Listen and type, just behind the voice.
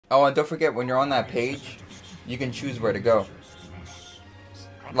Oh, and don't forget, when you're on that page, you can choose where to go.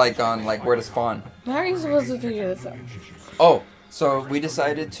 Like on where to spawn. How are you supposed to figure this out? Oh, so we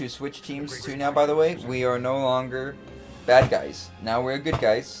decided to switch teams too now, by the way. We are no longer bad guys. Now we're good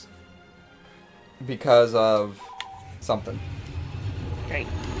guys. Because of something. Great.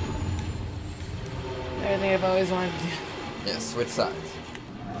 Everything I've always wanted to do. Yes, switch sides.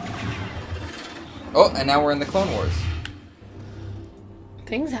 Oh, and now we're in the Clone Wars.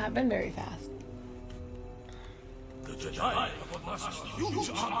 Things happen very fast. The Jedi have amassed a huge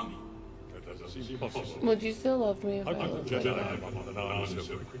army. Would you still love me if I looked like that?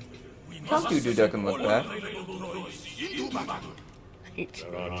 How do Duck and look back?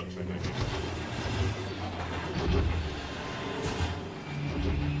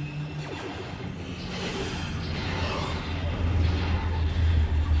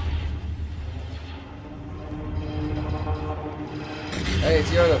 Hey, it's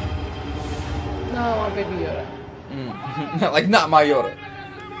Yoda. No, I want baby Yoda. Like, not my Yoda.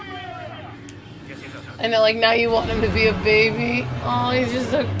 And then, like, now you want him to be a baby. Oh, he's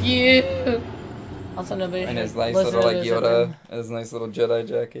just so cute. Also, nobody. And his nice little, like, Yoda. And his nice little Jedi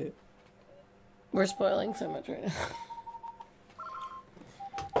jacket. We're spoiling so much right now.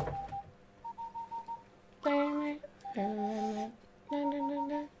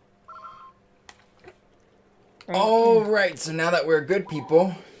 Oh, right. So now that we're good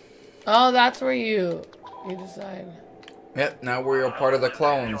people. Oh, that's where you decide. Yep, now we're a part of the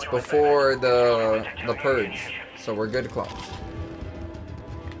clones before the purge. So we're good clones.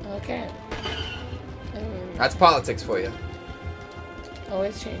 Okay. That's politics for you.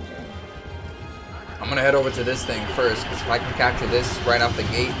 Always changing. I'm gonna head over to this thing first, because if I can capture this right off the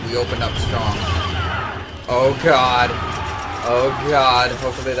gate, we open up strong. Oh god. Oh god.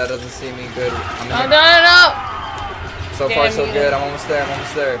 Hopefully that doesn't see me good. No! So far so good. I'm almost there. I'm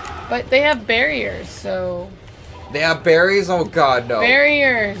almost there. But they have barriers, so... They have berries? Oh god, no.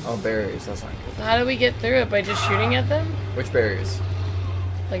 Barriers! Oh, berries. That's not good. So how do we get through it? By just shooting at them? Which berries?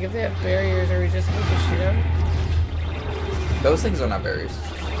 Like, if they have barriers, are we just supposed to shoot them? Those things are not berries.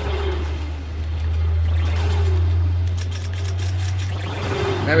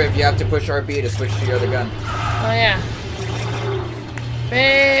 Remember, if you have to push RB to switch to your other gun. Oh, yeah.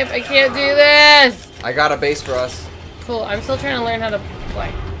 Babe, I can't do this! I got a base for us. Cool, I'm still trying to learn how to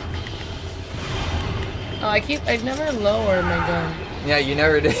play. Oh, I never lower my gun. Yeah, you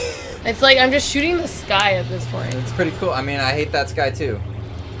never did. It's like I'm just shooting the sky at this point. It's pretty cool. I mean, I hate that sky too.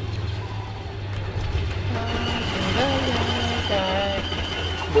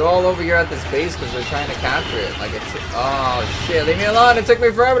 They're all over here at this base because they're trying to capture it. Like it's... Oh, shit. Leave me alone. It took me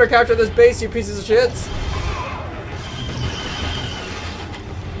forever to capture this base, you pieces of shits.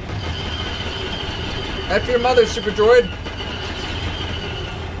 After your mother, Super Droid.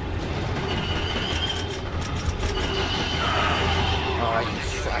 Oh, I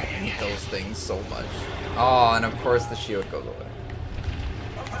hate those things so much. Oh, and of course the shield goes away.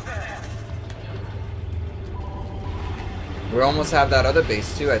 We almost have that other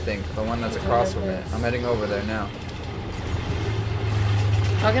base too, I think. The one that's across from it. I'm heading over there now.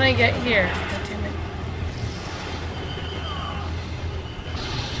 How can I get here? God damn it.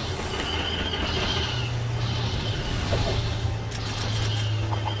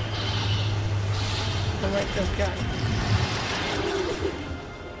 I like this guy.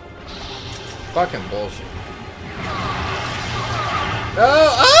 Fucking bullshit.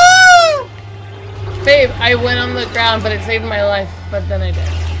 Oh! Oh! Babe, I went on the ground, but it saved my life. But then I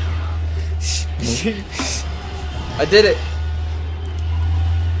died. I did it.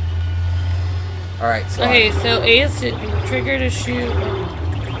 Alright, so... Okay, so A is to trigger to shoot.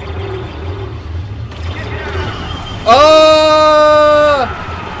 Oh!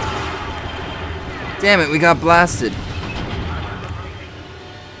 Damn it, we got blasted.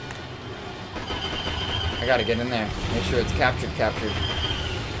 I gotta get in there. Make sure it's captured.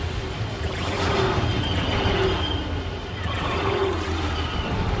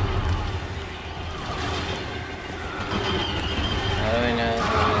 How do I know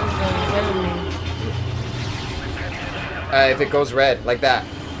if if it goes red, like that.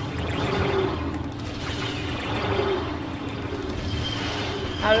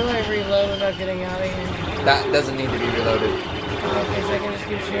 How do I reload without getting out of here? That doesn't need to be reloaded. Oh, okay, so I can just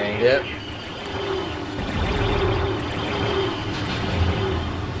keep shooting? Yep.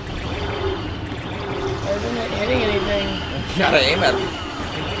 I wasn't hitting anything. You gotta aim at them.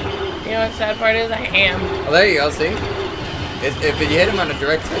 You know what the sad part is? I am. Oh, there you go, see? If you hit him on a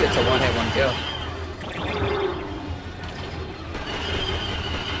direct hit, it's a one hit, one kill.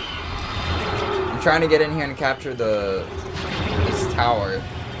 I'm trying to get in here and capture this tower.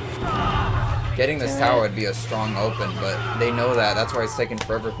 Getting this tower would be a strong open, but they know that. That's why it's taking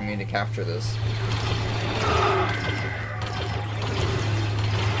forever for me to capture this.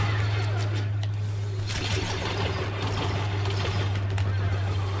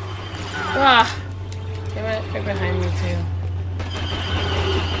 Ah! They went right behind me too.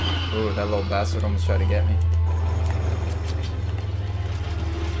 Ooh, that little bastard almost tried to get me.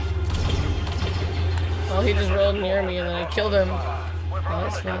 Well, he just rolled near me and then I killed him. Oh,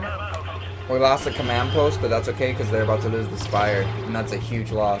 that's fun. We lost the command post, but that's okay because they're about to lose the spire, and that's a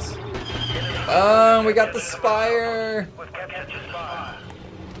huge loss. Oh, we got the spire!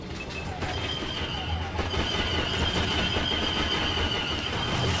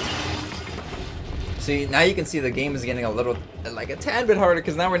 See, now you can see the game is getting a little, like a tad bit harder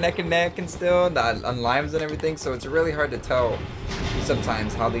because now we're neck and neck and still on lives and everything, so it's really hard to tell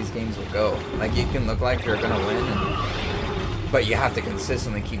sometimes how these games will go. Like, you can look like you're gonna win, but you have to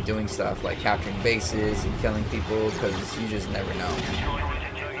consistently keep doing stuff like capturing bases and killing people because you just never know.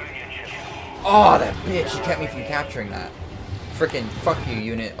 Oh, that bitch! She kept me from capturing that. Frickin' fuck you,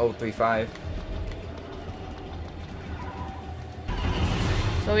 Unit 035.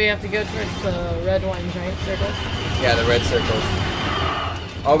 So we have to go towards the red ones, right? Circles? Yeah, the red circles.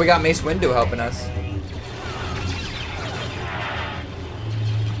 Oh, we got Mace Windu helping us.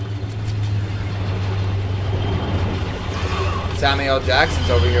 Samuel L. Jackson's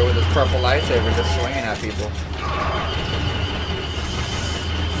over here with his purple lightsaber just swinging at people.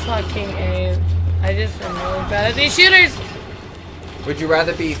 Fucking A. I just am really bad at these shooters! Would you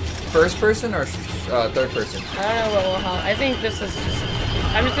rather be first person or third person? I don't know what will help. I think this is just...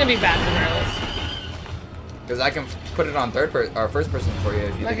 I'm just gonna be bad regardless. Because I can put it on first person for you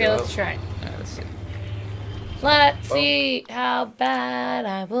if you think Okay, let's try. Alright, let's see. Let's see how bad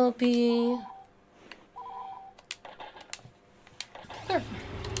I will be. Sure.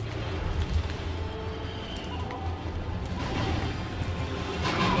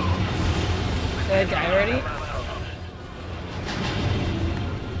 Did I die already?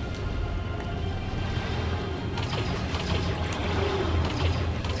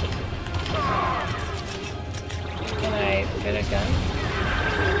 Can I get a gun?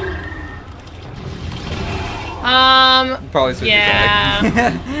 Probably switch yeah. it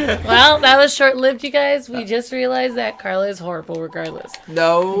back. Well, that was short-lived, you guys. We just realized that Carla is horrible regardless.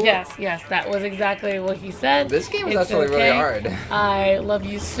 No. Yes, that was exactly what he said. This game is It's actually really okay. hard. I love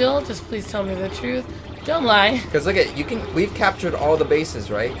you still. Just please tell me the truth. Don't lie. Because look at we've captured all the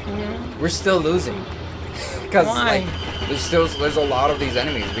bases, right? We're still losing. Because like there's a lot of these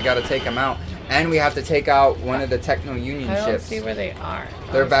enemies. We got to take them out, and we have to take out one of the Techno Union I don't ships. see where they are.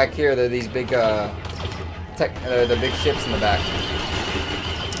 They're back here. They're these big the big ships in the back.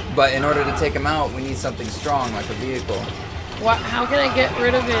 But in order to take them out, we need something strong, like a vehicle. What? How can I get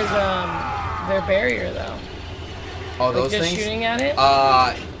rid of his their barrier though? Oh, Like those just things. shooting at it?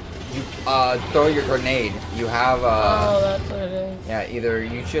 You throw your grenade. You have Oh, that's what it is. yeah. Either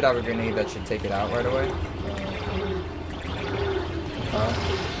you should have a grenade that should take it out right away.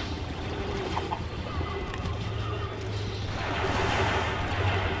 Oh.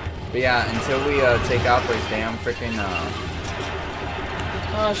 But yeah, until we take out those damn freaking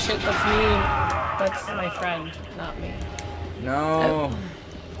Oh shit, that's me. That's my friend, not me. No.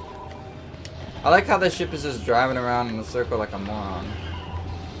 I like how this ship is just driving around in a circle like a moron.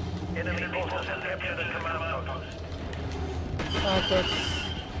 Fuck it.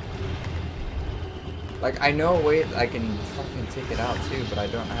 Like, I know a way I can fucking take it out too, but I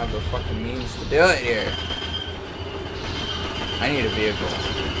don't have the fucking means to do it here. I need a vehicle.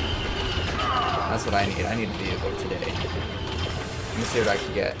 That's what I need. I need a vehicle today. Let me see what I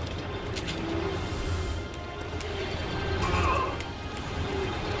can get.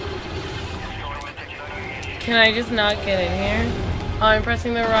 Can I just not get in here? Oh, I'm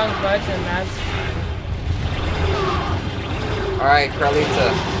pressing the wrong button, that's fine. Alright,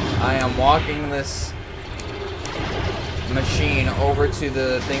 Karlita. I am walking this machine over to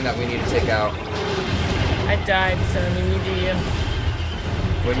the thing that we need to take out. I died, so I mean, you do you.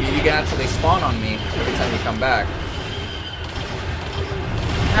 When you can actually spawn on me every time you come back.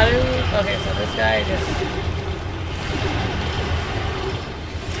 How do... Okay, so this guy just...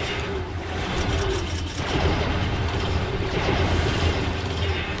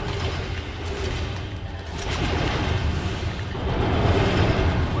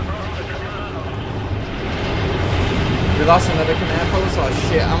 We lost another command post. Oh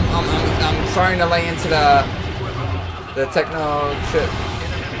shit! I'm starting to lay into the techno shit.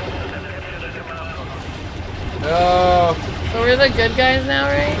 No, So we're the good guys now,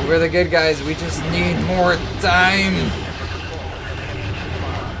 right? we're the good guys. We just need more time.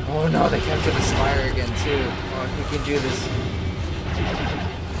 Oh no, they captured the spire again too. Fuck, we can do this.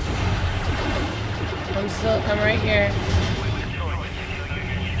 I'm right here.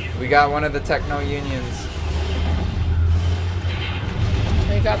 We got one of the techno unions.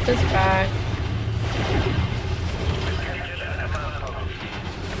 I got this back.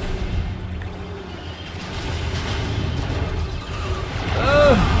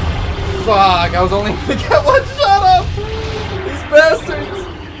 Fuck, I was only gonna get one shot up! These bastards!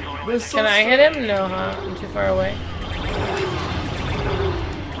 They're so Can I hit him? No, huh? I'm too far away.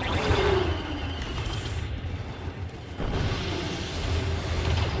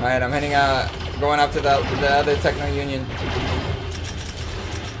 Alright, I'm heading going up to the other techno union.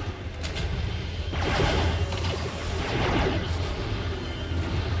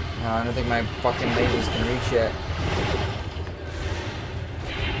 Oh, I don't think my fucking lasers can reach yet.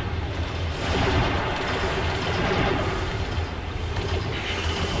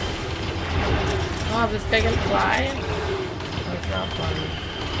 Oh, this guy can fly? That's not funny.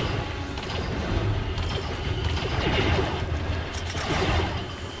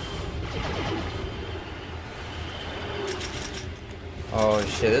 Oh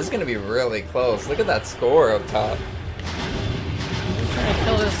shit, this is gonna be really close. Look at that score up top. I'm trying to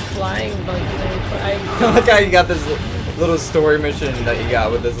kill this flying bug thing, but I Look how you got this little story mission that you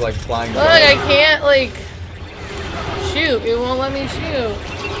got with this like flying look, bug. I can't like shoot. It won't let me shoot.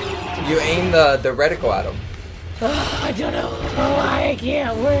 You aim the reticle at him. I don't know why I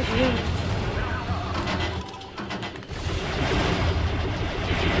can't work it.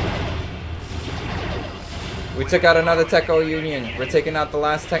 We took out another techno union. We're taking out the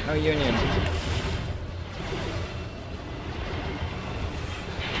last techno union.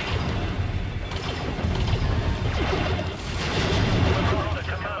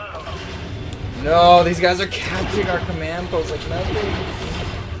 No, these guys are capturing our command post like nothing.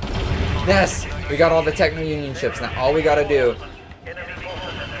 Yes, we got all the techno union ships. Now all we gotta do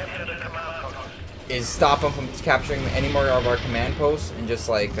is stop them from capturing any more of our command posts and just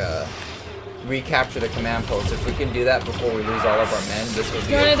like recapture the command posts. If we can do that before we lose all of our men, this would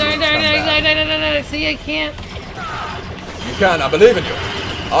be a huge comeback. See, I can't. You can. I believe in you.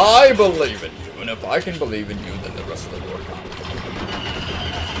 I believe in you. And if I can believe in you, then the rest of the world can.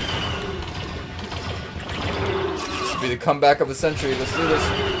 This will be the comeback of the century. Let's do this.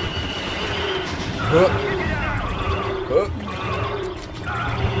 Hook. Hook.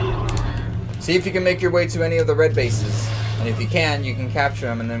 See if you can make your way to any of the red bases. And if you can capture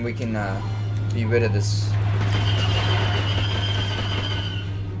them, and then we can be rid of this.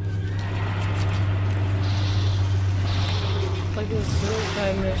 Like a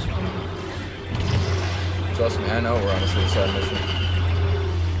suicide mission. Trust me, I know we're on a suicide mission.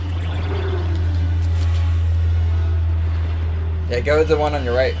 Yeah, go to the one on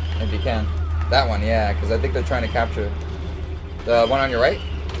your right, if you can. That one, yeah, because I think they're trying to capture the one on your right.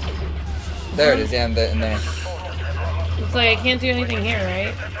 There it is, yeah, in there. It's like I can't do anything here,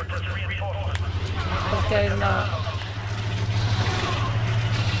 right? This guy's not.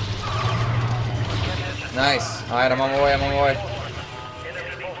 Nice. Alright, I'm on my way, I'm on my way.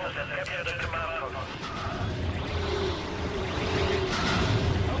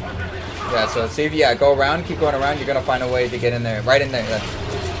 Yeah, so see if go around, keep going around, you're gonna find a way to get in there. Right in there.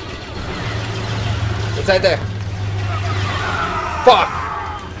 It's right there. Fuck!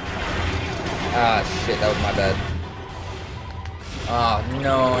 Ah, shit, that was my bad. Oh,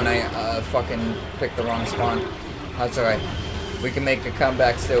 no, and I fucking picked the wrong spawn. That's alright. We can make a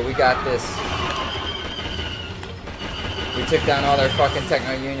comeback still. We got this. We took down all their fucking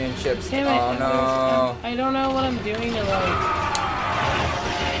Techno Union ships. Damn it. Oh, no. I don't know what I'm doing to like...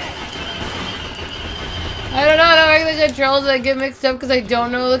 I don't know how to work the controls. I get mixed up because I don't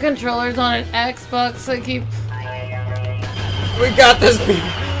know the controllers on an Xbox. I keep... We got this,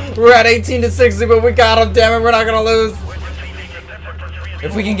 people. We're at 18 to 60, but we got them. Damn it, we're not gonna lose.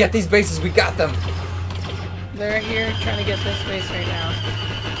 If we can get these bases, we got them. They're here trying to get this base right now.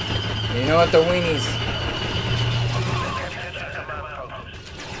 You know what? They're weenies.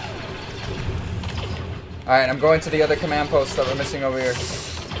 Alright, I'm going to the other command post that we're missing over here.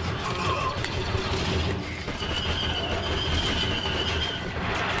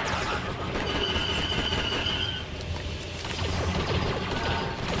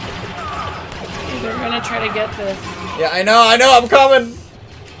 They're gonna try to get this. Yeah, I know, I'm coming!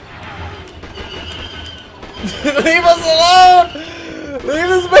 Leave us alone! Leave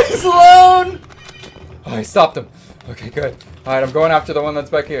this base alone! Oh, I stopped him. Okay, good. Alright, I'm going after the one that's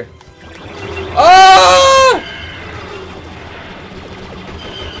back here. Oh!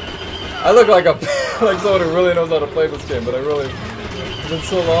 I look like a like someone who really knows how to play this game, but I really been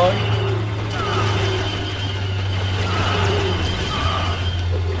so long.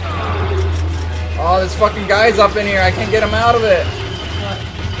 Oh, this fucking guy's up in here. I can't get him out of it. What?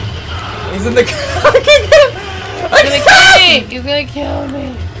 He's in the. I can't get him. He's gonna kill me! He's gonna kill me.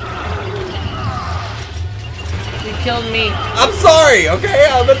 You killed me. I'm sorry. Okay,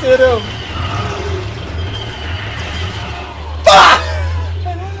 I'm about to hit him. Fuck!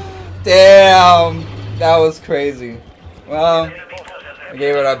 Damn, that was crazy. Well, we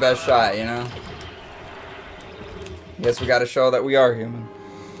gave it our best shot, you know. Guess we got to show that we are human.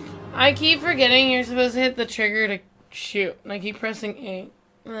 I keep forgetting you're supposed to hit the trigger to shoot. And I keep pressing A.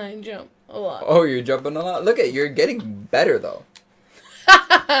 And I jump a lot. Oh, you're jumping a lot. Look at you're getting better though.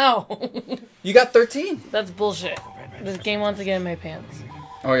 Ow! You got 13. That's bullshit. This game wants to get in my pants.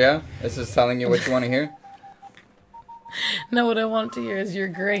 Oh yeah, it's just telling you what you want to hear. No, what I want to hear is you're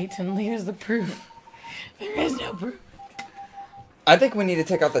great, and here's the proof. There is no proof. I think we need to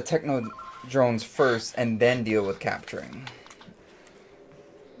take out the techno drones first, and then deal with capturing.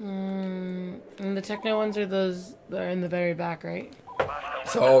 And the techno ones are those that are in the very back, right?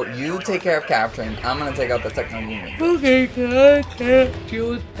 So you take care of capturing. I'm gonna take out the techno unit. Okay, I can't deal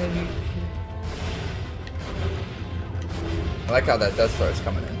with anything. I like how that Death Star is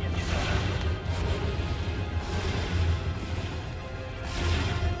coming in.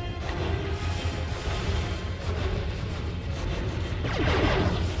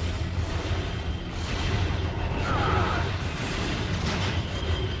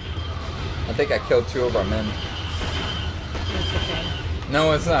 I think I killed 2 of our men. It's okay.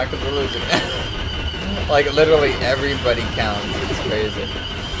 No, it's not, because we're losing. Like, literally everybody counts. It's crazy.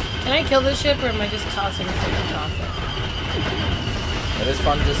 Can I kill this ship, or am I just tossing it to toss it? It is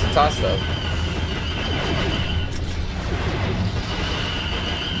fun just to toss stuff.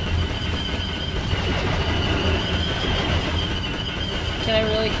 Can I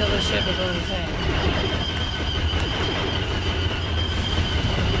really kill this ship, is what I'm saying?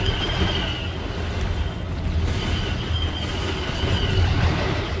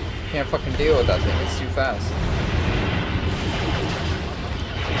 Can't fucking deal with that thing. It's too fast.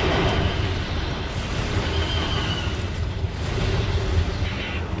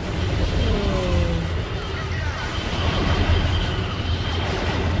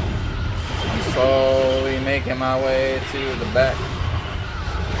 I'm slowly making my way to the back.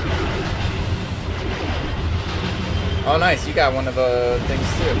 Oh, nice. You got one of the things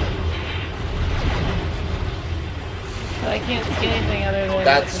too. But I can't see anything other than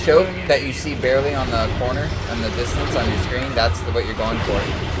That choke that you see barely on the corner and the distance on your screen, that's what you're going for.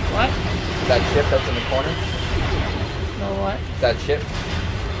 What? That chip that's in the corner. No, what? That chip.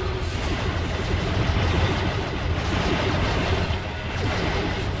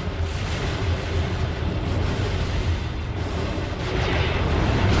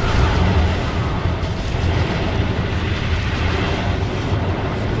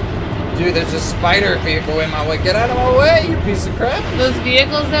 Dude, there's a spider vehicle in my way. Get out of my way, you piece of crap. Those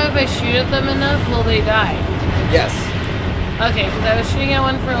vehicles, though, if I shoot at them enough, will they die? Yes. Okay, because I was shooting at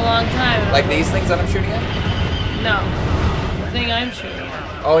one for a long time. Like these things that I'm shooting at? No. The thing I'm shooting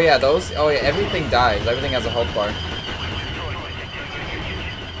at. Oh yeah, those. Oh yeah, everything dies. Everything has a health bar.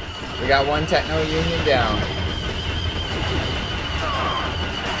 We got one techno union down.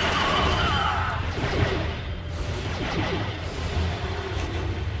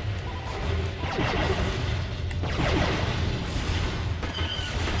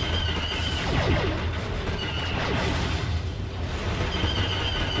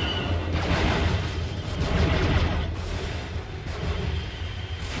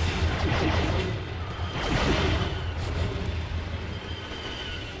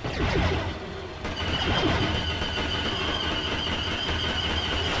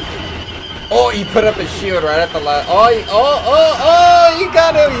 Oh, you put up a shield right at the last. Oh, you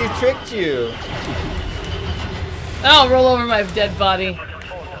got him. You tricked you. Oh, roll over my dead body.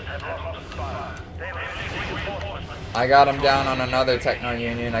 I got him down on another techno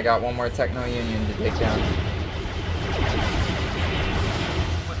union. I got one more techno union to take down.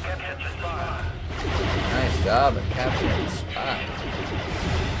 Nice job at capturing the spot.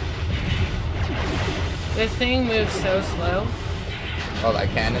 This thing moves so slow. Oh, that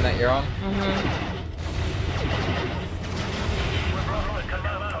cannon that you're on? Mm-hmm.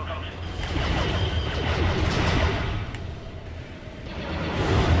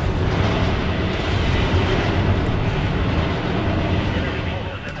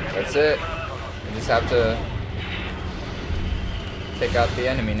 That's it. We just have to take out the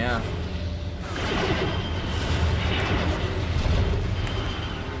enemy now.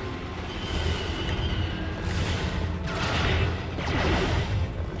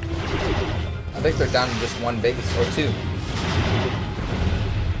 I think they're down to just one base, or two.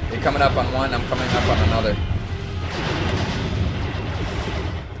 You're coming up on one, I'm coming up on another.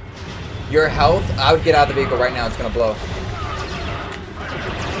 Your health, I would get out of the vehicle right now, it's gonna blow.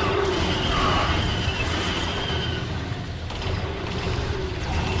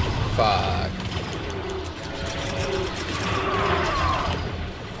 Fuck.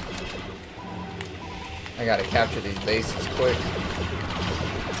 I gotta capture these bases quick.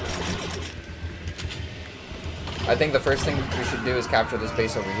 I think the first thing we should do is capture this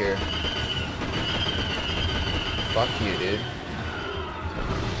base over here. Fuck you, dude.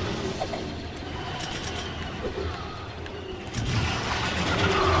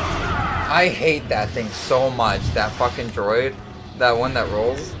 I hate that thing so much, that fucking droid. That one that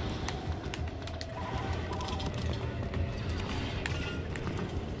rolls.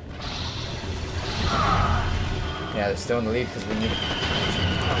 Yeah, they're still in the lead because we need it.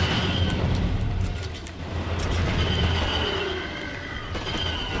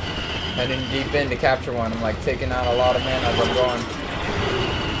 Heading deep in to capture one. I'm like taking out a lot of men as I'm going.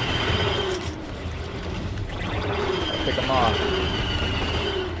 I'll pick them off.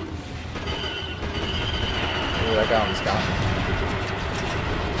 Ooh, that guy almost got me.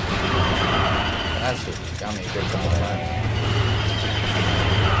 That's just got me a good couple of times.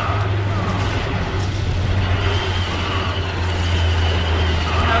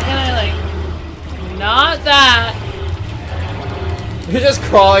 How can I, like, not that? You're just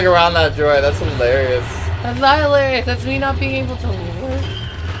crawling around that droid. That's hilarious. That's not hilarious. That's me not being able to work.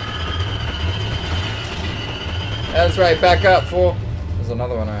 That's right. Back up, fool. There's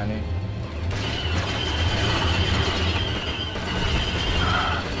another one around here.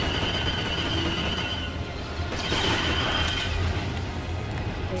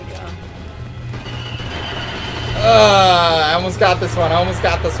 There you go. I almost got this one. I almost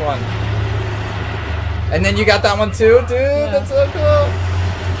got this one. And then you got that one too, dude. Yeah. That's so cool.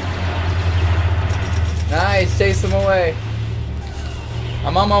 Nice, chase them away.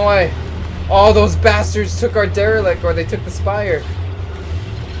 I'm on my way. Oh, those bastards took our derelict, or they took the spire.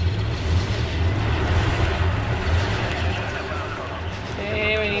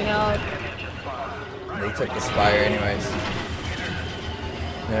 Hey, we need help. They took the spire anyways.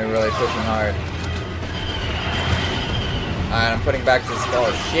 They're really pushing hard. Alright, I'm putting back to the spell.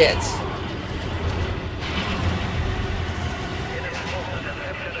 Oh, shit.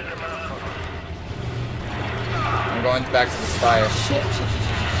 I'm going back to the spire. Shit.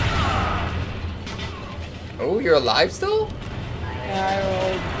 Oh, you're alive still? Yeah, I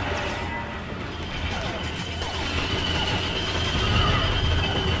rolled.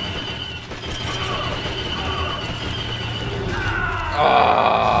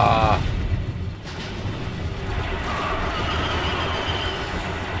 Ah.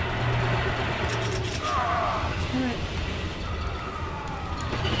 Damn it.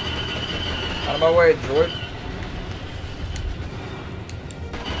 Out of my way, droid.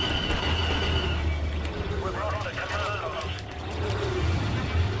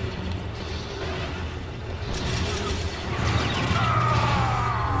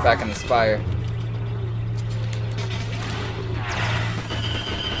 Back in the spire.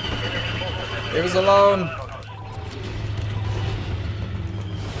 He was alone.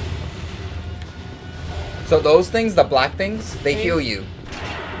 So those things, the black things, they heal you.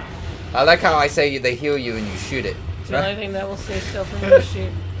 I like how I say they heal you and you shoot it. It's the only thing that will stay still for me to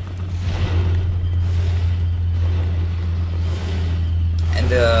shoot.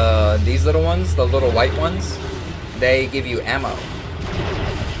 And these little ones, the little white ones, they give you ammo.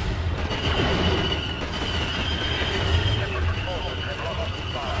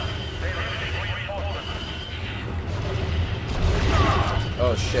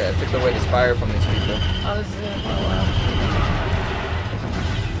 Oh shit, I took away the spire from these people. Oh, this is gonna blow up.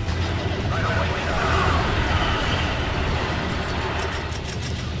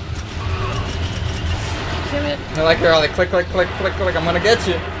 Damn it. I like they're all like click, click, click, click, click, I'm gonna get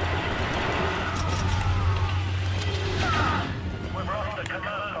you.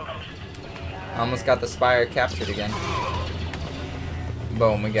 Almost got the spire captured again.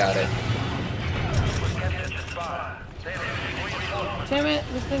 Boom, we got it. Damn it,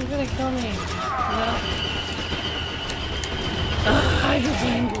 this thing's gonna kill me. No. I get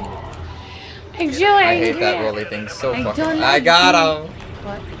angry. I'm so I angry. hate that rolly thing so I fucking. don't I like got you. him.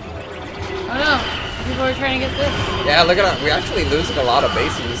 What? Oh no, people are trying to get this. Yeah, look at that. We're actually losing a lot of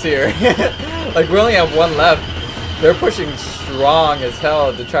bases here. Like we only have one left. They're pushing strong as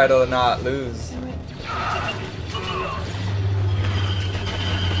hell to try to not lose. Damn it.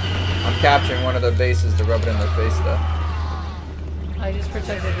 I'm capturing one of the bases to rub it in their face though. I just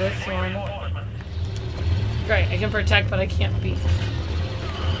protected this one. Great, I can protect, but I can't beat.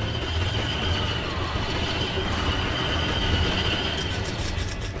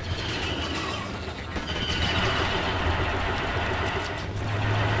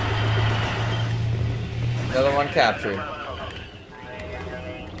 Another one captured.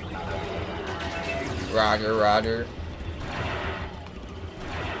 Roger, roger.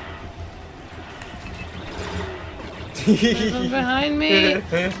 There's one behind me.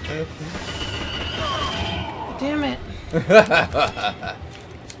 Damn it.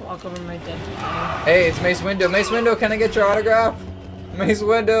 Just walk over my dead body. Hey, it's Mace Windu. Mace Windu, can I get your autograph? Mace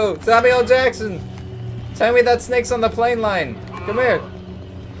Windu. Samuel L. Jackson. Tell me that snake's on the plane line. Come here.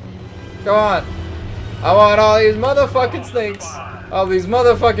 Go on. I want all these motherfucking snakes. All these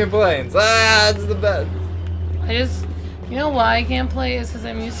motherfucking planes. Ah, it's the best. You know why I can't play is because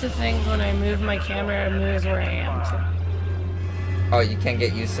I'm used to things when I move my camera, it moves where I am too. Oh, you can't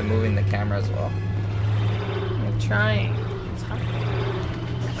get used to moving the camera as well. I'm trying. It's hard.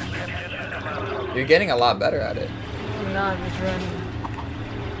 You're getting a lot better at it. I'm not, I'm just running.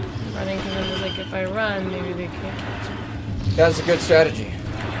 I'm running because I was like, if I run, maybe they can't catch me. That's a good strategy.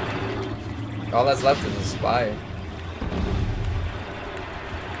 All that's left is a spy.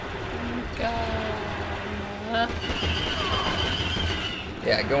 God.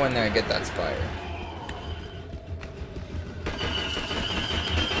 Yeah, go in there and get that spire.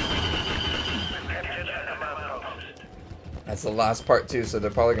 That's the last part too, so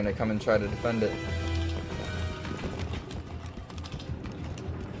they're probably gonna come and try to defend it.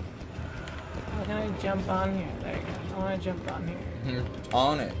 How can I jump on here? There you go. I want to jump on here.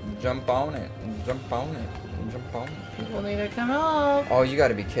 On it, jump on it, jump on it, jump on it. People need to come help. Oh, you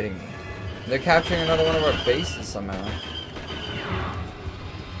gotta be kidding me. They're capturing another one of our bases somehow.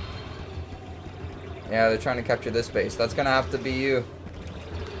 Yeah, they're trying to capture this base. That's gonna have to be you.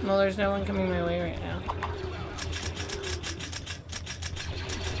 Well, there's no one coming my way right now.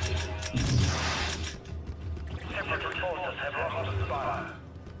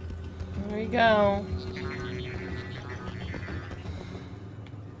 Here we go.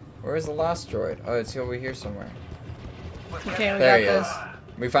 Where's the last droid? Oh, it's over here somewhere. Okay, we There he got is. this.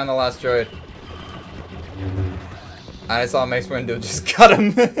 We found the last droid. I saw Mace Windu just cut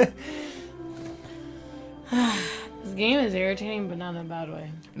him. This game is irritating, but not in a bad way.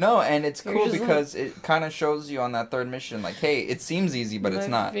 No, and it's You're cool just because it kind of shows you on that third mission, like, hey, it seems easy, but it's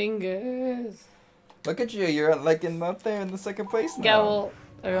My not. fingers. Look at you, you're like up there in the second place now. Yeah, well,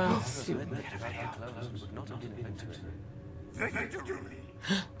 everyone's stupid.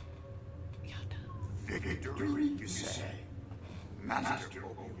 Victory, you say. Master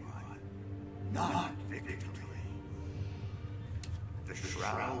Obi-Wan. Not victory. The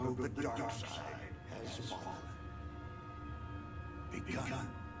shroud of the dark side has fallen. Begun.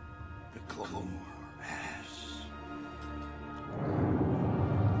 The Clone War has.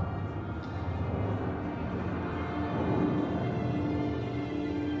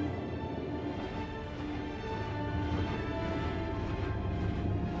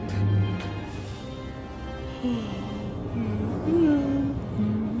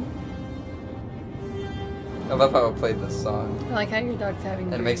 I love how I played this song. I like how your dog's having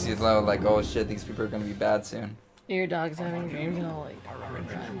And it makes you know, like, oh shit, these people are gonna be bad soon. Your dog's having dreams and all like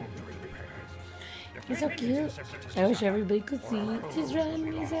run. He's so cute. I wish everybody could see it. He's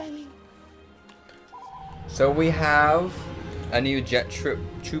running, he's running. So we have a new jet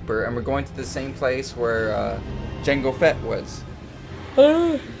trooper, and we're going to the same place where Jango Fett was.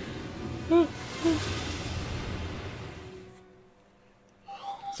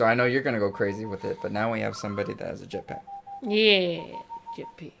 So I know you're gonna go crazy with it, but now we have somebody that has a jetpack. Yeah,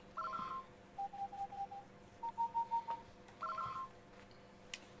 Jippy.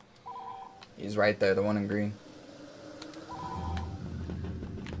 He's right there, the one in green.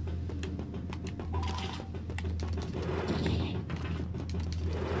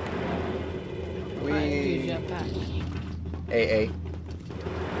 AA.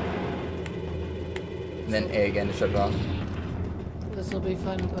 And then A again to shut it off. This will be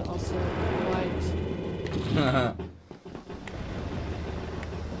fun, but also white. I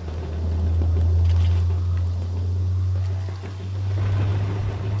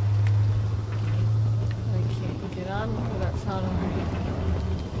can't get on where that's not already.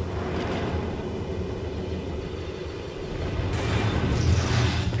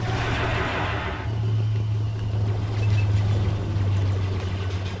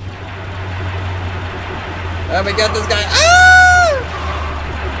 Oh, we got this guy. Ah!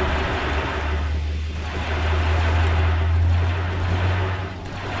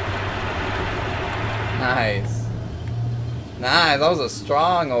 Nice. Nice. That was a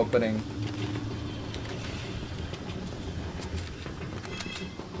strong opening.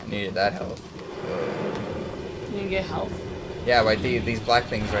 Needed that health. You can get health. Yeah, by these black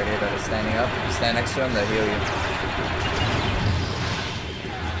things right here that are standing up. You stand next to them, they heal you.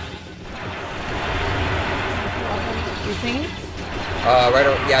 These things?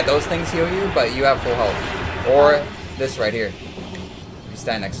 Yeah, those things heal you, but you have full health. Or this right here. You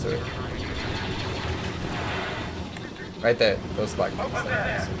stand next to it. Right there, those black things.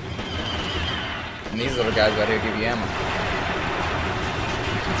 And these little guys right here give you ammo.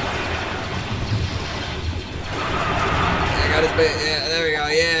 I got his bait. Yeah, there we go.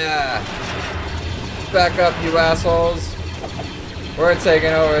 Yeah. Back up, you assholes. We're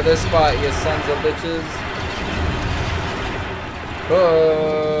taking over this spot, you sons of bitches.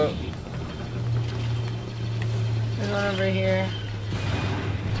 Oh. There's one over here.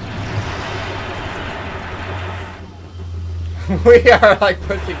 We are like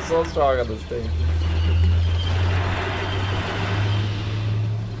pushing so strong on this thing.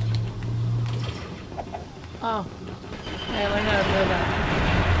 Oh. I learned how to do that.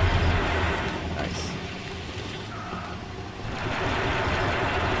 Nice.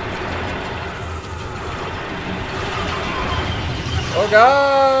 Oh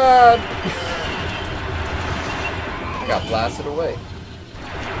god! I got blasted away.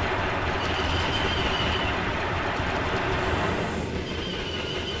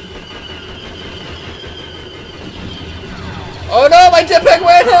 Oh no, my jetpack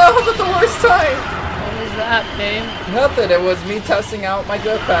went out at the worst time! What was that, babe? Nothing, it was me testing out my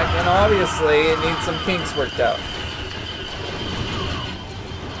jetpack, and obviously it needs some kinks worked out.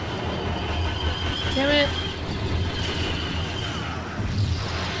 Damn it.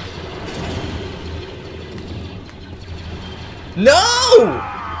 No!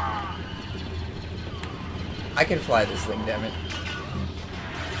 I can fly this thing, damn it.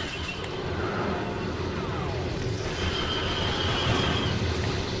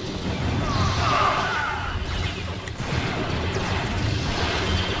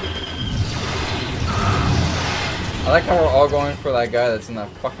 I like how we're all going for that guy that's in that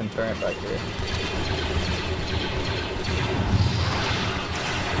fucking turret back here.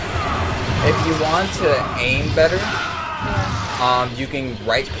 If you want to aim better, you can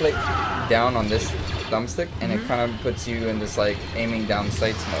right click down on this thumbstick and it kind of puts you in this like aiming down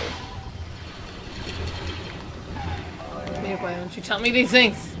sights mode. Babe, why don't you tell me these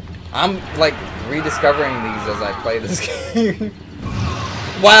things? I'm like rediscovering these as I play this game.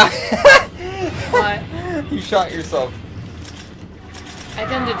 Wow! What? You shot yourself. I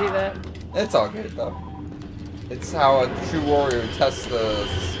tend to do that. It's all good though. It's how a true warrior tests the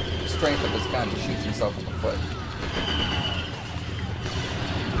strength of his gun. He shoots himself in the foot.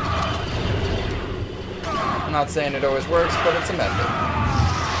 I'm not saying it always works, but it's a method.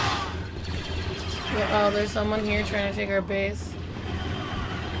 Yeah, oh, there's someone here trying to take our base.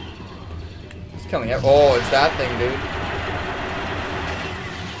 He's killing it. Oh, it's that thing, dude.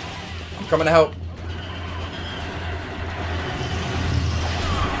 I'm coming to help.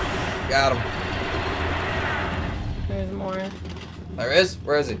 Got him. There's more. There is?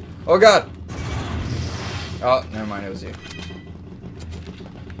 Where is he? Oh god! Oh, never mind, it was you.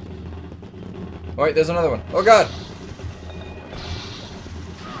 Oh, wait, there's another one. Oh god!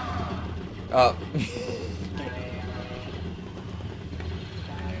 Oh.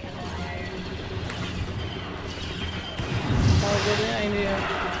 Oh, good idea.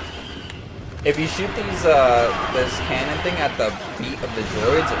 If you shoot these, this cannon thing at the feet of the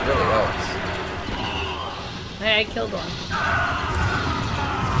droids, it really helps. Hey, I killed one.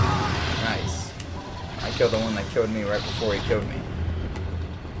 Nice. I killed the one that killed me right before he killed me.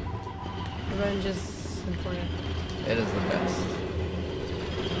 Revenge is important. It is the best.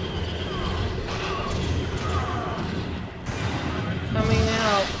 Coming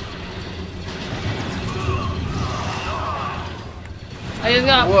out. I just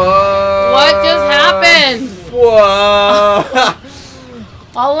got. Whoa! What just happened? Whoa!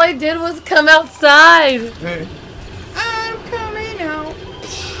 All I did was come outside. I'm coming out.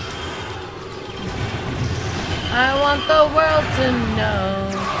 I want the world to know.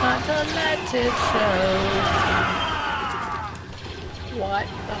 Not to let it show. What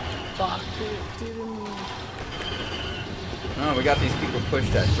the fuck did it do to me? Oh, we got these people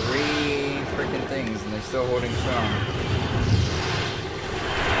pushed at 3 freaking things, and they're still holding strong.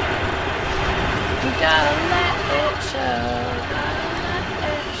 You gotta let it show. Gotta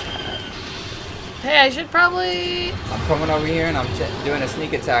let it show. Hey, I should probably. I'm coming over here, and I'm doing a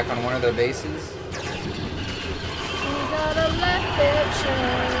sneak attack on one of their bases. You gotta let it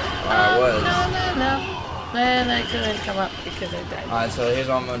show. I was. No. Man, I couldn't come up because I died. Alright, so here's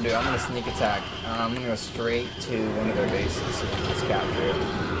what I'm gonna do. I'm gonna sneak attack. I'm gonna go straight to one of their bases, so let's capture it.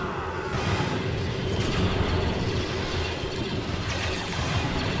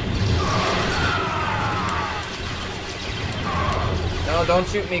 No, don't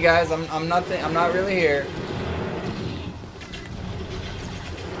shoot me, guys. I'm not really here.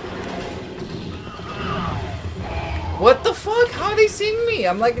 What the fuck? How are they seeing me?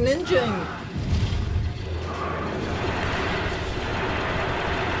 I'm like ninjaing.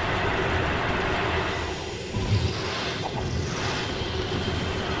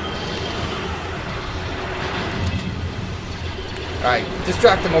 Alright,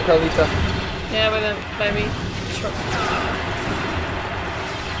 distract him, Karlita. Yeah, by me. Sure.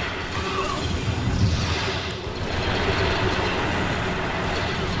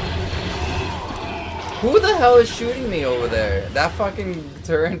 Who the hell is shooting me over there? That fucking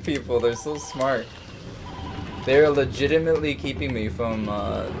turret people, they're so smart. They're legitimately keeping me from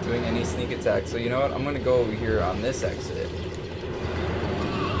doing any sneak attack. So you know what? I'm gonna go over here on this exit.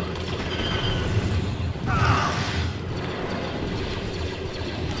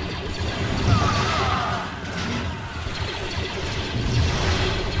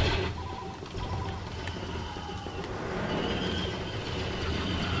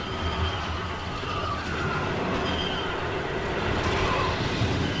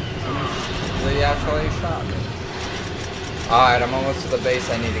 They actually shot me. Alright, I'm almost to the base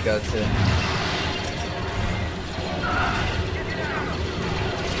I need to go to.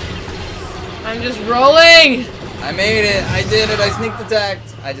 I'm just rolling! I made it! I did it! I sneak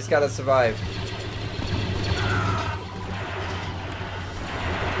attacked! I just gotta survive.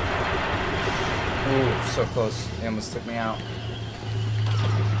 Ooh, so close. They almost took me out.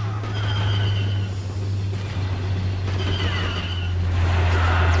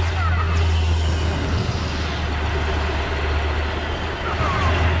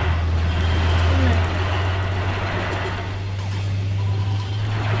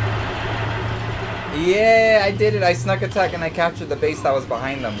 Yeah, I did it. I snuck attack and I captured the base that was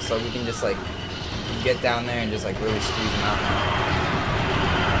behind them, so we can just like get down there and just like really squeeze them out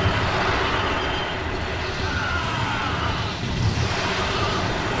now.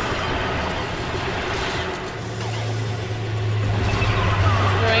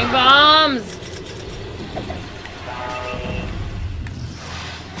 Throwing bombs!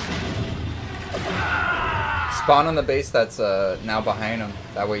 Spawn on the base that's now behind them.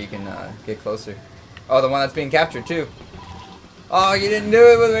 That way you can get closer. Oh, the one that's being captured too. Oh, you didn't do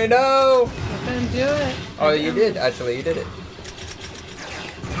it with me, no! I couldn't do it. Oh, you did, actually, you did it.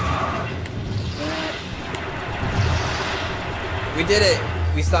 We did it!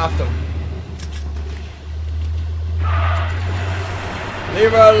 We stopped him.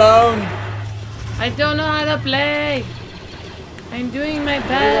 Leave her alone! I don't know how to play! I'm doing my Leave her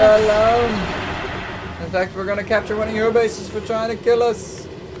best! alone! In fact, we're gonna capture one of your bases for trying to kill us.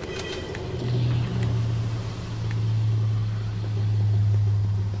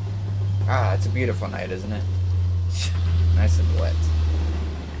 Ah, it's a beautiful night, isn't it? Nice and wet.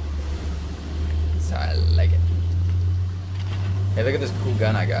 So I like it. Hey, look at this cool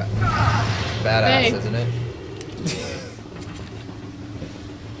gun I got. Badass, Hey. isn't it?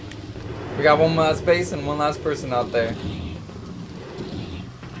 We got one last base and one last person out there.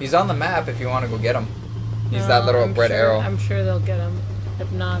 He's on the map if you want to go get him. He's that little I'm red sure, arrow. I'm sure they'll get him.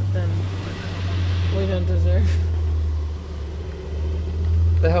 If not, then we don't deserve.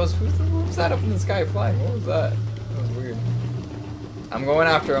 The hell was, what was that up in the sky flying? What was that? That was weird. I'm going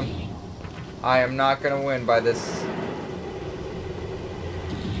after him. I am not gonna win by this.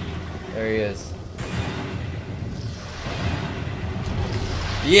 There he is.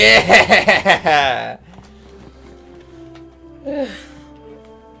 Yeah!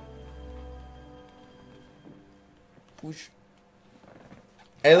 Whoosh.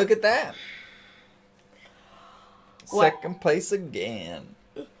 Hey, look at that. What? Second place again.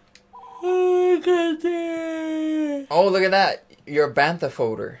 Oh, Oh, look at that. You're a Bantha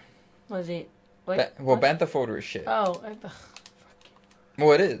folder. was he? What? Well, What? Bantha folder is shit. Oh,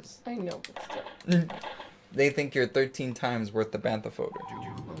 Well, it is. I know, but still. They think you're 13 times worth the Bantha folder.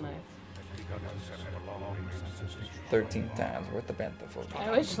 Oh, nice. 13 times worth the Bantha folder.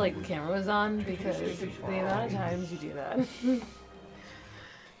 I wish like the camera was on because the amount of times you do that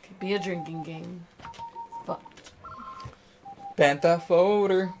could be a drinking game. Fuck. Bantha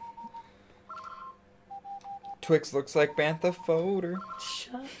folder. Twix looks like Bantha folder.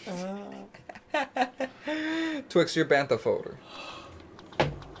 Shut up. Twix, your Bantha folder.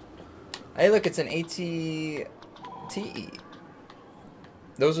 Hey, look, it's an ATTE.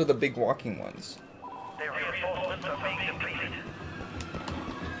 Those are the big walking ones. Their reinforcements are being depleted.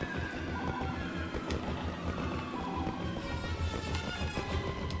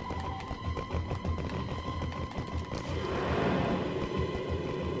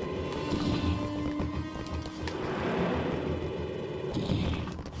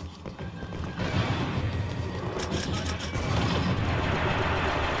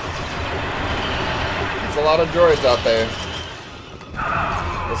 a lot of droids out there.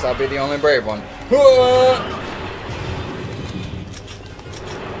 Guess I'll be the only brave one.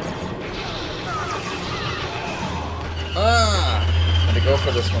 Had to go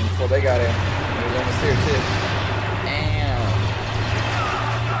for this one before they got in. He was almost here too. Damn.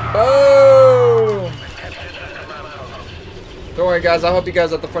 Boom! Don't worry, guys. I'll help you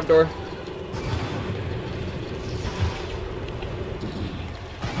guys at the front door.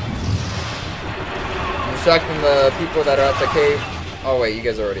 I'm distracting the people that are at the cave. Oh wait, you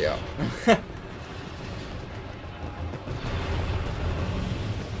guys are already out.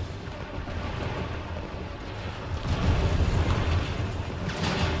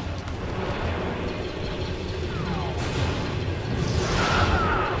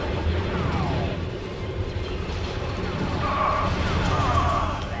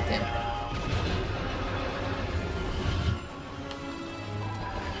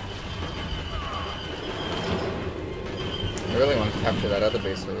 I really want to capture that other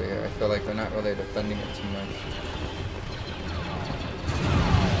base over here. I feel like they're not really defending it too much.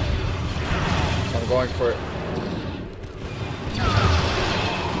 So I'm going for it.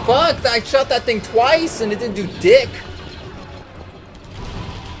 Fuck! I shot that thing twice and it didn't do dick!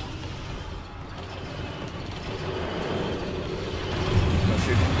 I'm gonna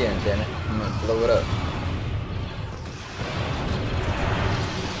shoot it again, damn it. I'm gonna blow it up.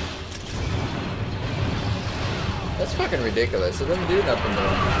 That's fucking ridiculous. It doesn't do nothing to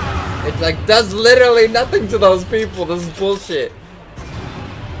them. It like does literally nothing to those people. This is bullshit. You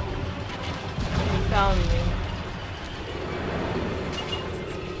found me.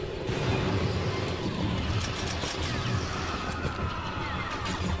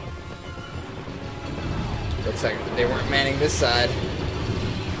 Looks like they weren't manning this side.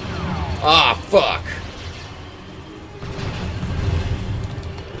 Ah, fuck.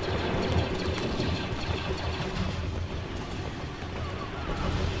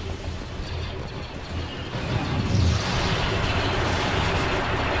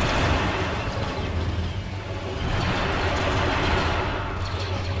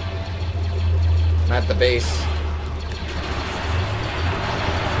 At the base.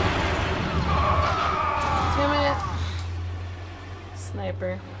 Damn it.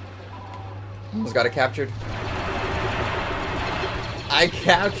 Sniper. Almost got it captured. I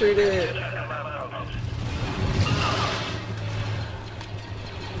captured it.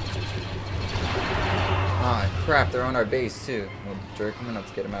 Ah, crap, they're on our base too. Well, jerk, I'm gonna have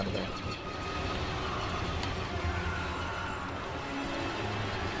to get him out of there.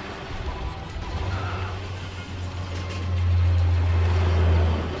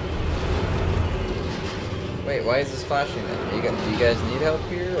 Wait, why is this flashing then? Do you guys need help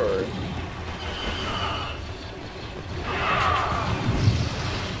here, or?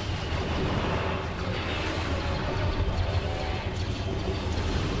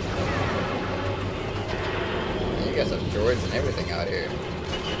 You guys have droids and everything out here.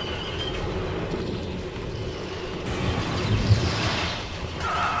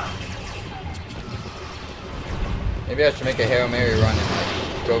 Maybe I should make a Hail Mary run and like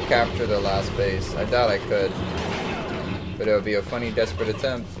go capture the last base. I doubt I could. But it would be a funny, desperate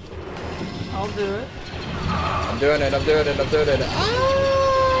attempt. I'll do it. I'm doing it, I'm doing it, I'm doing it.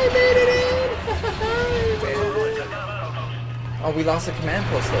 Oh, I made it in! I made it in. Oh, we lost a command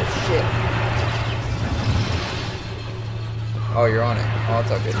post though. Shit. Oh, you're on it. Oh,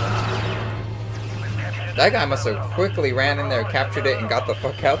 that's all good. That guy must have quickly ran in there, captured it, and got the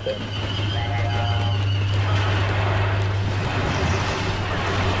fuck out there.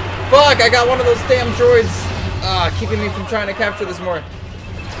 Fuck, I got one of those damn droids keeping me from trying to capture this more.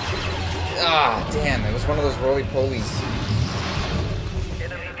 Ah, damn, it was one of those roly-polies.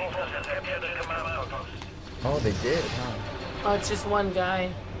 Oh, they did, huh? Oh, it's just one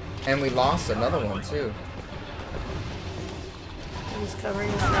guy. And we lost another one, too. He's covering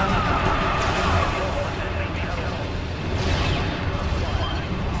his mouth.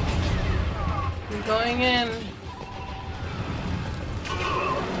 I'm going in.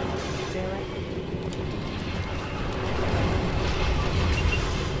 Damn it.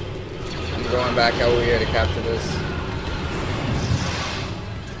 I'm going back over here to capture this.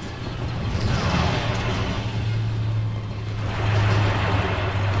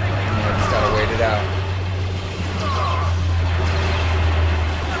 I just gotta wait it out.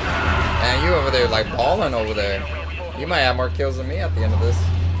 Man, you over there like balling over there. You might have more kills than me at the end of this.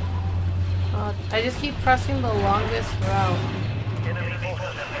 I just keep pressing the longest route.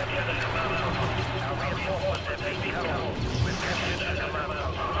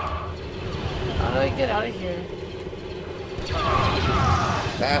 How do I get out of here?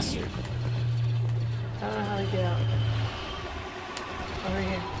 Bastard. I don't know how to get out. Over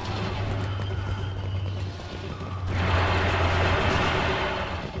here.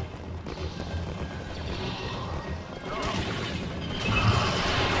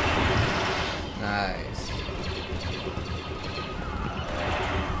 Nice.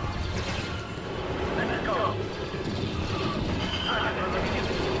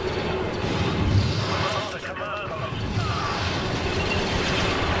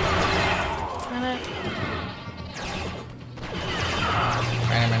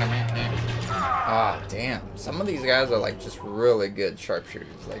 Ah, damn. Some of these guys are like just really good sharpshooters.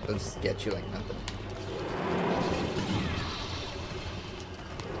 Like, they'll just get you like nothing.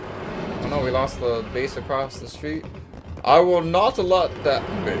 Oh no, we lost the base across the street. I will not let that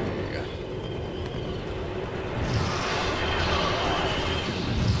be.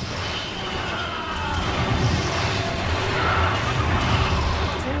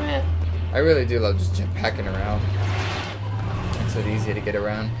 Damn it. I really do love just packing around. It's so easy to get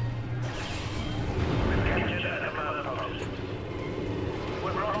around.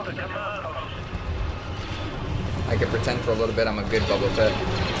 I can pretend for a little bit I'm a good Boba Fett.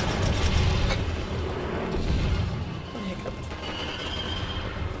 I hiccuped.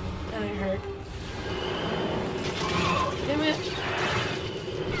 And I hurt. Damn it.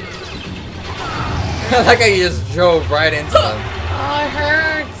 I like how you just drove right into them. Oh, it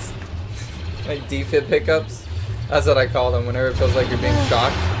hurts. Like defib pickups. That's what I call them whenever it feels like you're being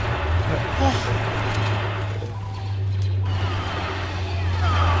shocked.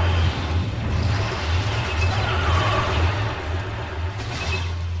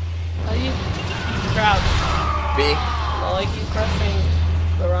 How do you crouch? B. Well, I keep pressing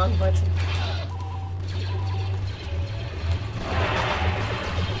the wrong button.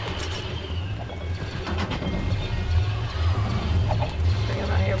 Bring him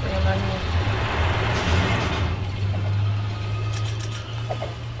out here, bring him out here.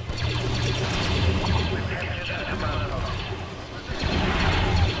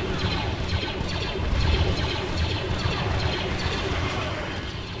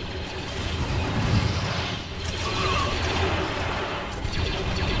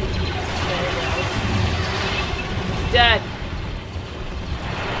 Dead.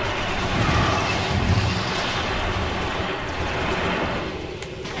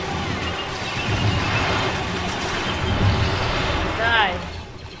 Die.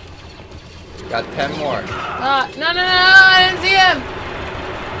 Got 10 more. No, no, no, I didn't see him.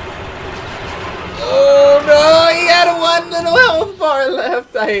 Oh no, he had one little health bar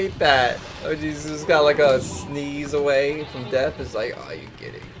left. I hate that. Oh Jesus, got like a sneeze away from death. It's like, oh, you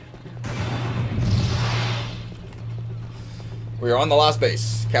kidding? We are on the last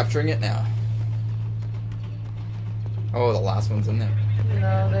base, capturing it now. Oh, the last one's in there.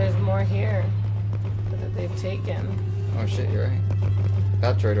 No, there's more here that they've taken. Oh shit, you're right.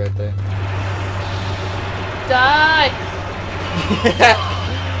 That droid right there. Die!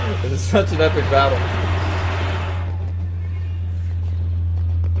 This is such an epic battle.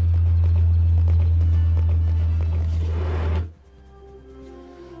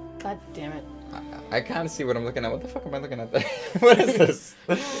 God damn it. I kind of see what I'm looking at. What the fuck am I looking at there? What is this?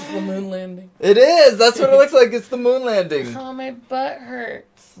 It's the moon landing. It is! That's what it looks like. It's the moon landing. Oh, my butt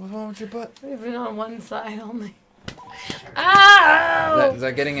hurts. What's wrong with your butt? We've been on one side only. Ow! Is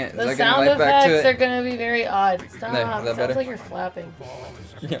that getting it? Is The that getting sound light back to effects it? are gonna be very odd. Stop. There, is that Sounds better? like you're flapping.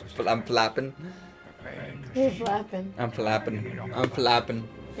 Yeah, I'm flapping. You're flapping. I'm flapping. I'm flapping.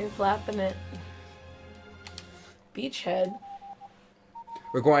 You're flapping it. Beachhead.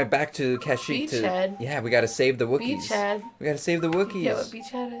 We're going back to Kashyyyk to... Beachhead. Yeah, we gotta save the Wookiees. Beachhead. We gotta save the Wookiees. Yeah, what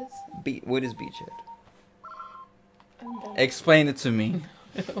beachhead is? What is Beachhead? I'm done. Explain it to me.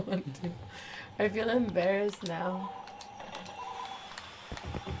 I don't want to. I feel embarrassed now.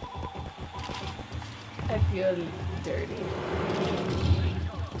 I feel dirty.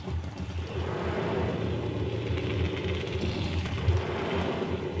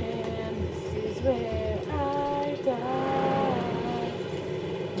 And this is where I die.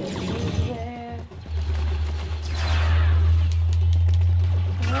 This is where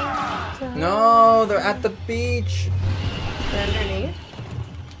I die. No, they're at the beach. They're underneath.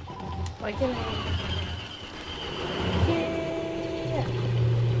 Why can't I? Yeah.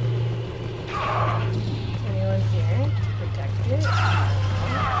 Anyone here to protect it? Oh,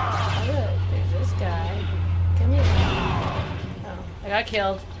 look, there's this guy. Come here. Oh, I got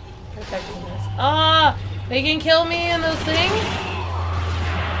killed. Protecting this. Ah! They can kill me in those things?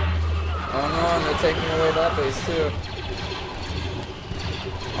 Oh no, and they're taking away that base too.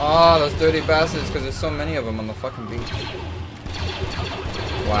 Oh, those dirty bastards, because there's so many of them on the fucking beach.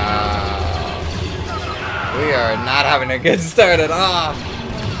 Wow. We are not having a good start at all.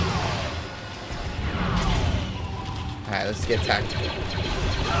 Alright, let's get tactical.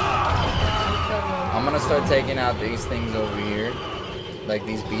 I'm gonna start taking out these things over here. Like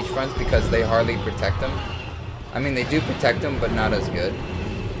these beach fronts, because they hardly protect them. I mean, they do protect them, but not as good.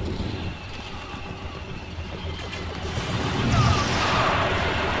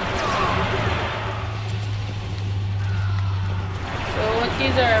 So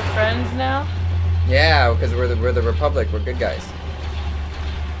Wookiees are our friends now? Yeah, because we're the Republic. We're good guys.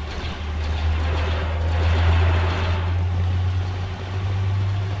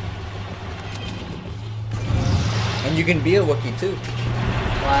 And you can be a Wookiee too.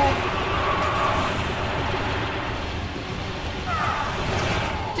 Why?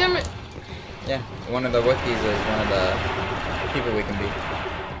 Damn it! Yeah, one of the Wookiees is one of the people we can be.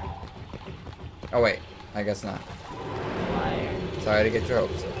 Oh wait, I guess not. Liar. Sorry to get your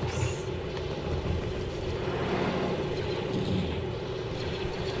hopes up.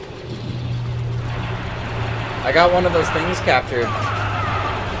 I got one of those things captured.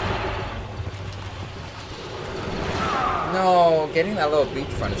 No, getting that little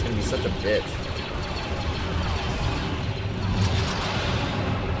beachfront is gonna be such a bitch.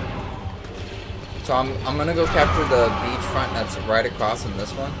 So I'm gonna go capture the beachfront that's right across from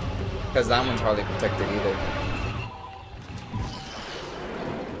this one, because that one's hardly protected either.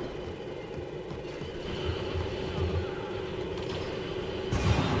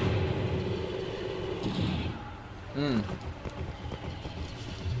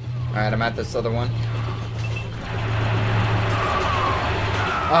 Alright, I'm at this other one.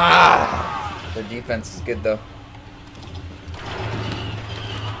 Ah! Their defense is good though.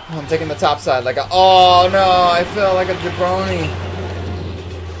 Oh, I'm taking the top side like a. Oh no! I feel like a jabroni.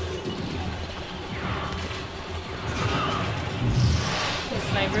 The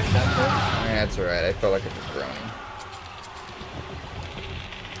sniper shot first? Yeah, that's alright. I feel like a jabroni.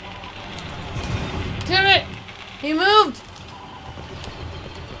 Damn it! He moved!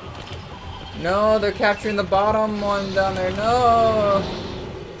 No, they're capturing the bottom one down there. No!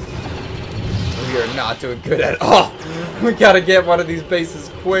 We are not doing good at all. We gotta get one of these bases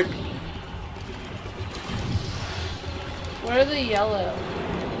quick. Where are the yellow?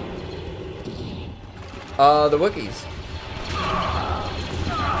 The Wookiees.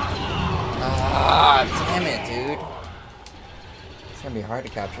 Ah, damn it, dude. It's gonna be hard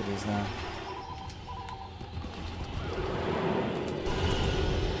to capture these now.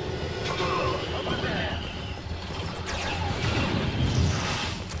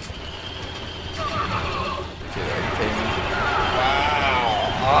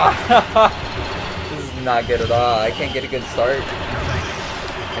 This is not good at all. I can't get a good start.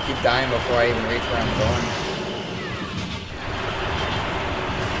 I keep dying before I even reach where I'm going.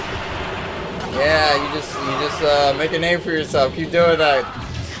 Yeah, you just make a name for yourself. Keep doing that.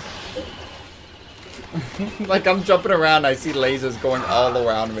 Like I'm jumping around, I see lasers going all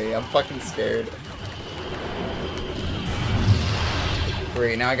around me. I'm fucking scared.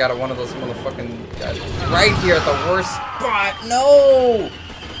 Great, now I got one of those motherfucking guys right here at the worst spot. No!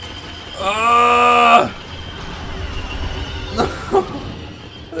 No!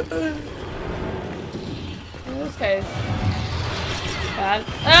 This guy's bad.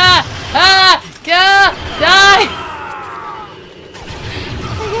 Ah! Ah! Go! Die!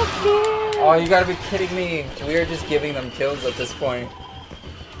 I got scared. Oh, you gotta be kidding me. We are just giving them kills at this point.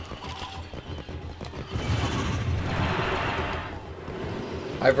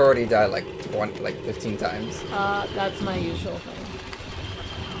 I've already died like 15 times. That's my usual thing.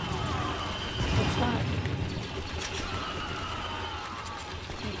 It's fine.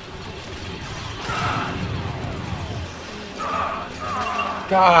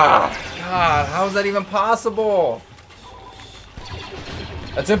 God, how is that even possible?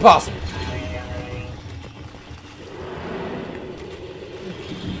 That's impossible.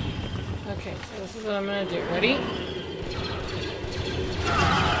 Okay, so this is what I'm gonna do. Ready?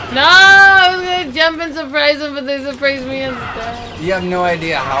 No! I was gonna jump and surprise them, but they surprised me instead. You have no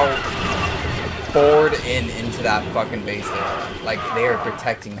idea how bored into that fucking base they are. Like, they are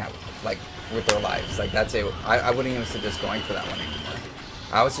protecting that, like, with their lives. Like, that's it. I wouldn't even suggest going for that one anymore.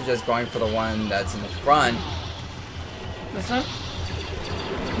 I would suggest going for the one that's in the front. This one?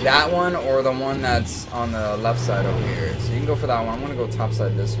 That one or the one that's on the left side over here. So you can go for that one. I'm gonna go top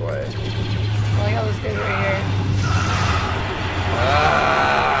side this way. I like how this guy's right here.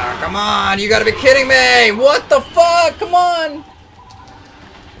 Ah, come on, you gotta be kidding me! What the fuck? Come on!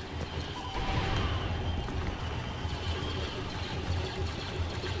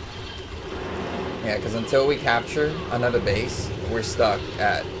 Yeah, because until we capture another base, we're stuck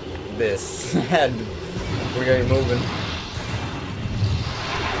at this. And We gotta be moving.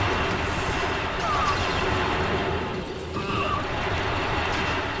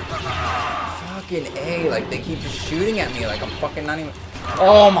 Fucking A, like they keep just shooting at me like I'm fucking not even.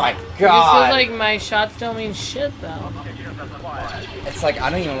 Oh my god! This is like my shots don't mean shit though. It's like I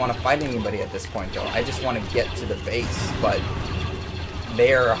don't even want to fight anybody at this point though. I just want to get to the base, but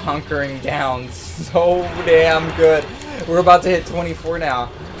they are hunkering down so damn good. We're about to hit 24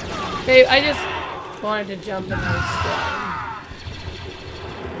 now. Babe, I just wanted to jump in and squad.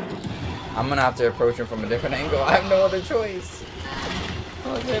 I'm gonna have to approach him from a different angle. I have no other choice.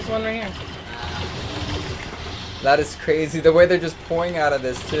 Oh, look, there's one right here. That is crazy. The way they're just pouring out of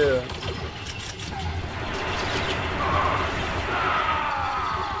this too.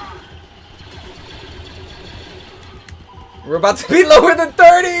 We're about to be lower than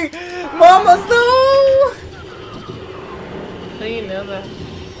 30! Mamas, no! How do you know that?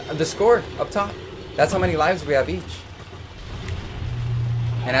 The score up top. That's how many lives we have each.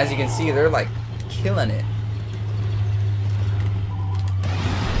 And as you can see, they're like killing it.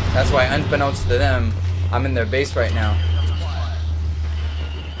 That's why, unbeknownst to them, I'm in their base right now.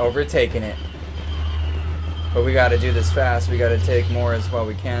 Overtaking it. But we gotta do this fast. We gotta take more as well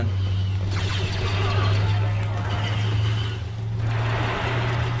we can.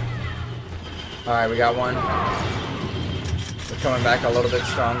 Alright, we got one. We're coming back a little bit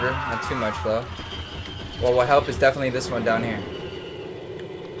stronger. Not too much though. What will help is definitely this one down here.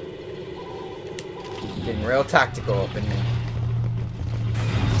 Getting real tactical up in here.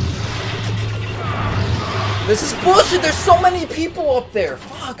 This is bullshit! There's so many people up there!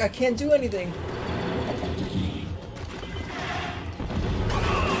 Fuck, I can't do anything.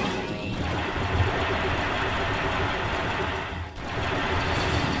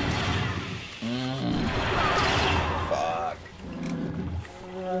 Fuck.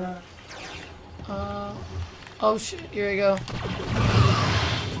 Oh shit, here we go.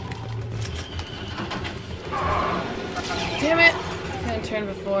 Damn it! I couldn't turn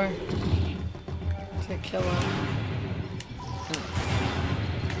before. To kill him.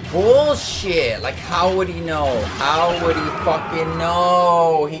 Bullshit! Like, how would he know? How would he fucking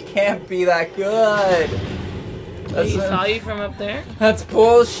know? He can't be that good. He saw you from up there? That's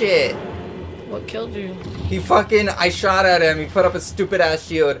bullshit. What killed you? He fucking, I shot at him, he put up a stupid ass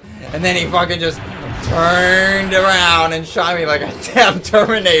shield, and then he fucking just turned around and shot me like a damn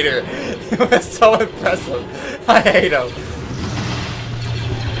Terminator. It was so impressive. I hate him.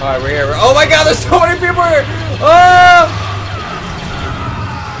 Alright, we're here. Oh my god, there's so many people here! Oh!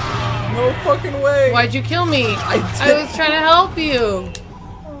 No fucking way. Why'd you kill me? I was trying to help you.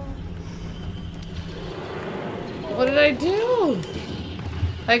 What did I do?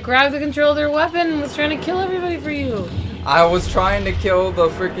 I grabbed the control of their weapon and was trying to kill everybody for you. I was trying to kill the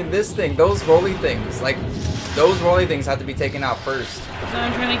freaking this thing. Those rolly things. Like, those rolly things have to be taken out first. So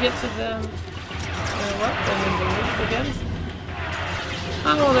I'm trying to get to their weapon and move against them.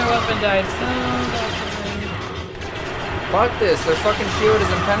 Oh, their weapon died. So that's the thing. Fuck this. Their fucking shield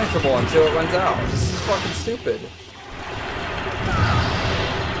is impenetrable until it runs out. This is fucking stupid.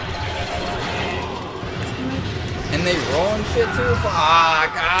 And they roll and shit too?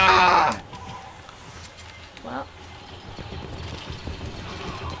 Fuck! Ah! Well.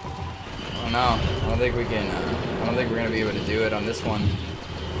 Oh no. I don't think we can, I don't think we're gonna be able to do it on this one.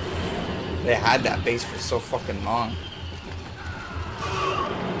 They had that base for so fucking long.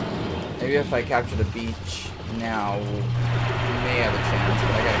 Maybe if I capture the beach now, we may have a chance,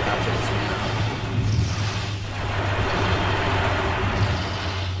 but I gotta capture this now.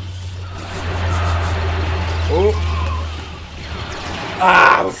 Oh!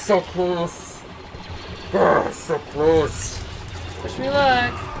 Ah, it was so close! Oh, so close! Wish me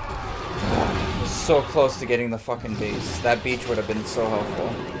luck. It was so close to getting the fucking base. That beach would have been so helpful.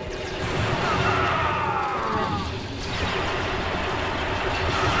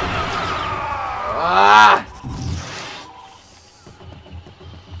 Ah!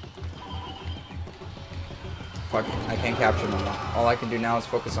 Fuck, I can't capture them. All I can do now is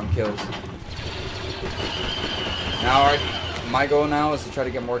focus on kills. Now, my goal now is to try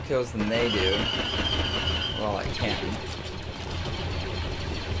to get more kills than they do. Well, I can.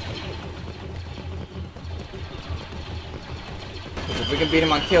 Because if we can beat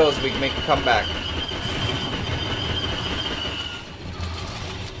them on kills, we can make a comeback.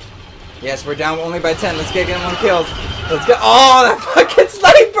 Yes, we're down only by 10. Let's get them on kills. Let's get. Oh, that fucking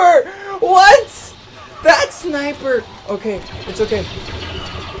sniper! What? That sniper! Okay, it's okay.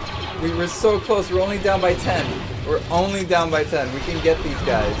 We were so close. We're only down by 10. We're only down by 10. We can get these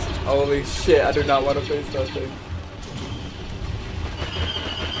guys. Holy shit, I do not want to face that thing.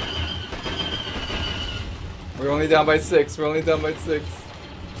 We're only down by 6. We're only down by 6.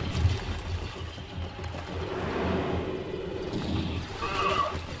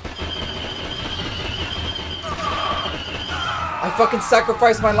 I fucking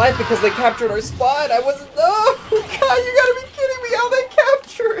sacrificed my life because they captured our spot. I wasn't. Oh, God, you gotta be kidding me. How they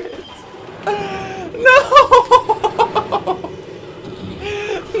capture it? No!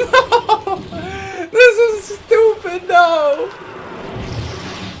 No! This is stupid. No!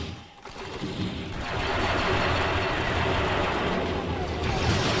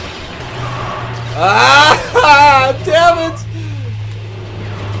 Ah! Damn it!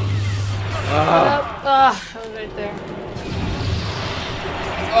 I was right there.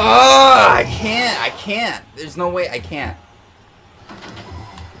 Oh, I can't. There's no way I can't.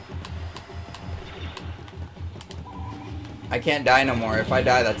 I can't die no more. If I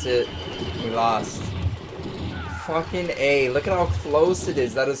die, that's it. We lost. Fucking A. Look at how close it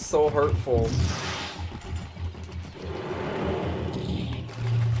is. That is so hurtful.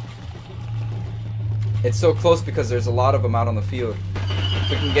 It's so close because there's a lot of them out on the field. If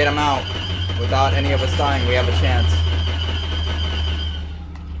we can get them out without any of us dying, we have a chance.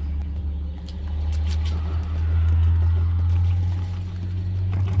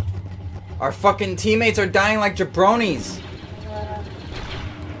 Our fucking teammates are dying like jabronis.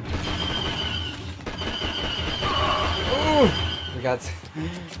 Ooh, we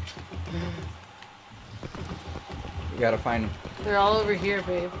gotta find them. They're all over here,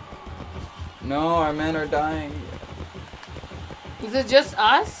 babe. No, our men are dying. Is it just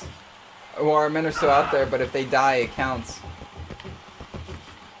us? Well, our men are still out there, but if they die, it counts.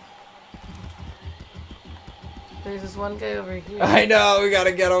 There's this one guy over here. I know, we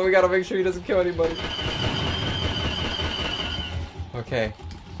gotta get him. We gotta make sure he doesn't kill anybody. Okay.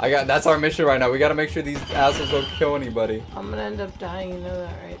 That's our mission right now. We gotta make sure these assholes don't kill anybody. I'm gonna end up dying, you know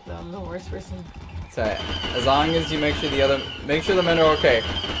that, right? Though I'm the worst person. So, as long as you make sure the men are okay.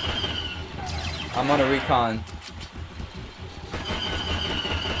 I'm on a recon.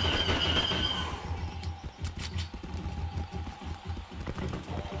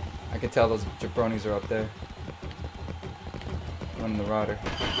 I can tell those jabronis are up there. One in the rotor.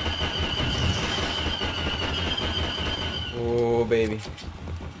 Oh, baby.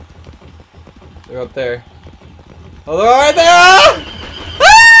 They're up there. Oh, they're right there!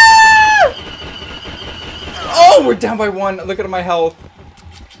 Ah! Oh, we're down by 1. Look at my health.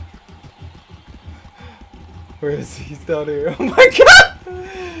 Where is he? He's down here. Oh my god!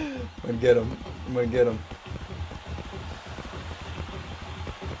 I'm gonna get him. I'm gonna get him.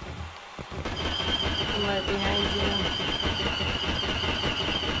 I'm right behind you.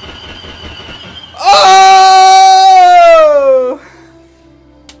 Oh!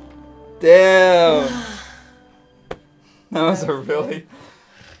 Damn. That was a really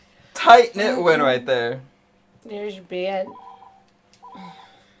tight-knit win right there. There's your bed.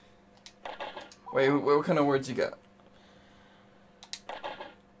 Wait, what kind of words you got?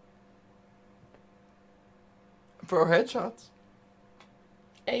 For headshots.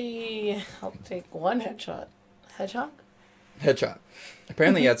 Hey, I'll take one headshot. Headshot? Headshot.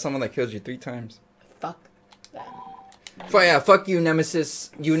 Apparently you had someone that killed you 3 times. Fuck that. Fuck you,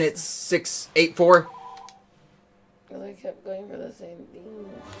 Nemesis Unit 684. Well, I kept going for the same thing.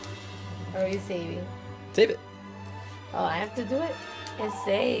 Are we saving? Save it. All I have to do it is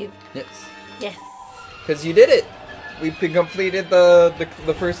save. Yes. Yes. Because you did it. We completed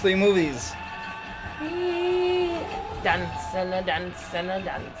the first 3 movies. Dance and a dance and a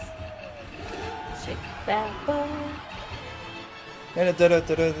dance. Shake that boy.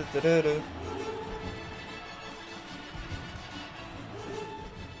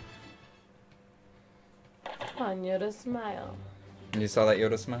 Come on, Yoda, smile. You saw that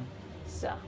Yoda smile? So.